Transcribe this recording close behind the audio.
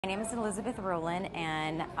My name is Elizabeth Rowland,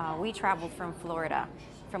 and we traveled from Florida,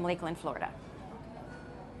 from Lakeland, Florida.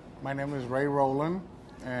 My name is Ray Rowland,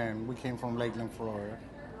 and we came from Lakeland, Florida.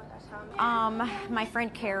 My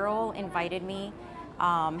friend Carol invited me,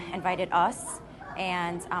 invited us,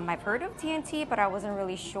 and I've heard of TNT, but I wasn't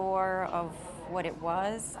really sure of what it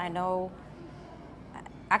was. Actually,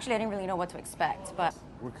 I didn't really know what to expect, but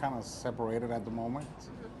We're kind of separated at the moment,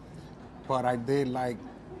 but I did like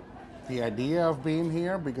the idea of being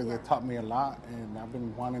here because it taught me a lot, and I've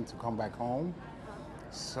been wanting to come back home.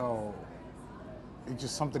 So it's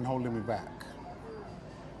just something holding me back.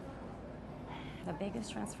 the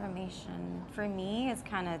biggest transformation for me is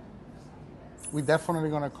kind of, We definitely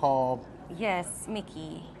gonna call yes,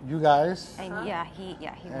 Mickey. you guys, And he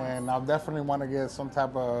wants. and I'll definitely want to get some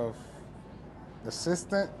type of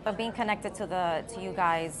assistant. But being connected to you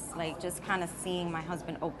guys, like just kind of seeing my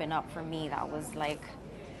husband open up for me, that was what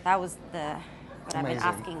I've been Amazing.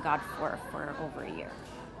 asking God for over a year.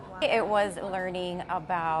 It was learning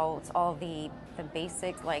about all the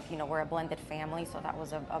basics, like, we're a blended family, so that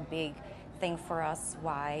was a big thing for us,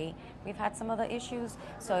 why we've had some of the issues.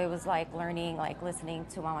 So it was like learning, like listening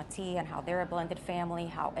to Mama T and how they're a blended family,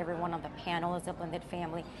 how everyone on the panel is a blended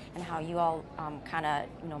family, and how you all kind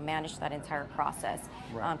of, manage that entire process.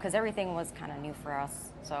 Right. Because everything was kind of new for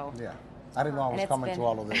us. So Yeah, I didn't know I And was it's coming been- to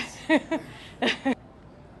all of this.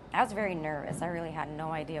 I was very nervous. I really had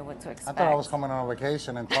no idea what to I expect. thought I was coming on a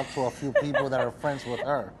vacation and talk to a few people that are friends with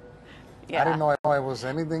her. Yeah. I didn't know it was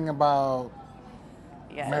anything about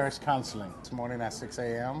Yes. marriage counseling. This morning at 6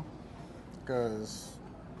 a.m. because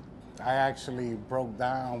I actually broke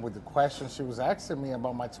down with the questions she was asking me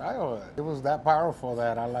about my childhood. It was that powerful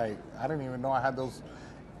that I didn't even know I had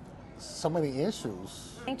so many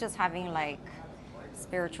issues. I think just having like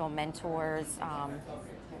spiritual mentors,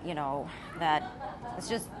 that it's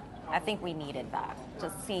just, I think we needed that.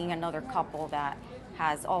 Just seeing another couple that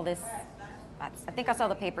has all this, I think I saw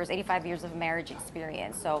the papers, 85 years of marriage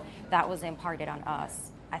experience. So that was imparted on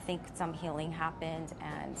us. I think some healing happened,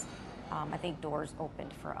 and I think doors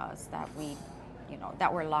opened for us that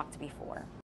that were locked before.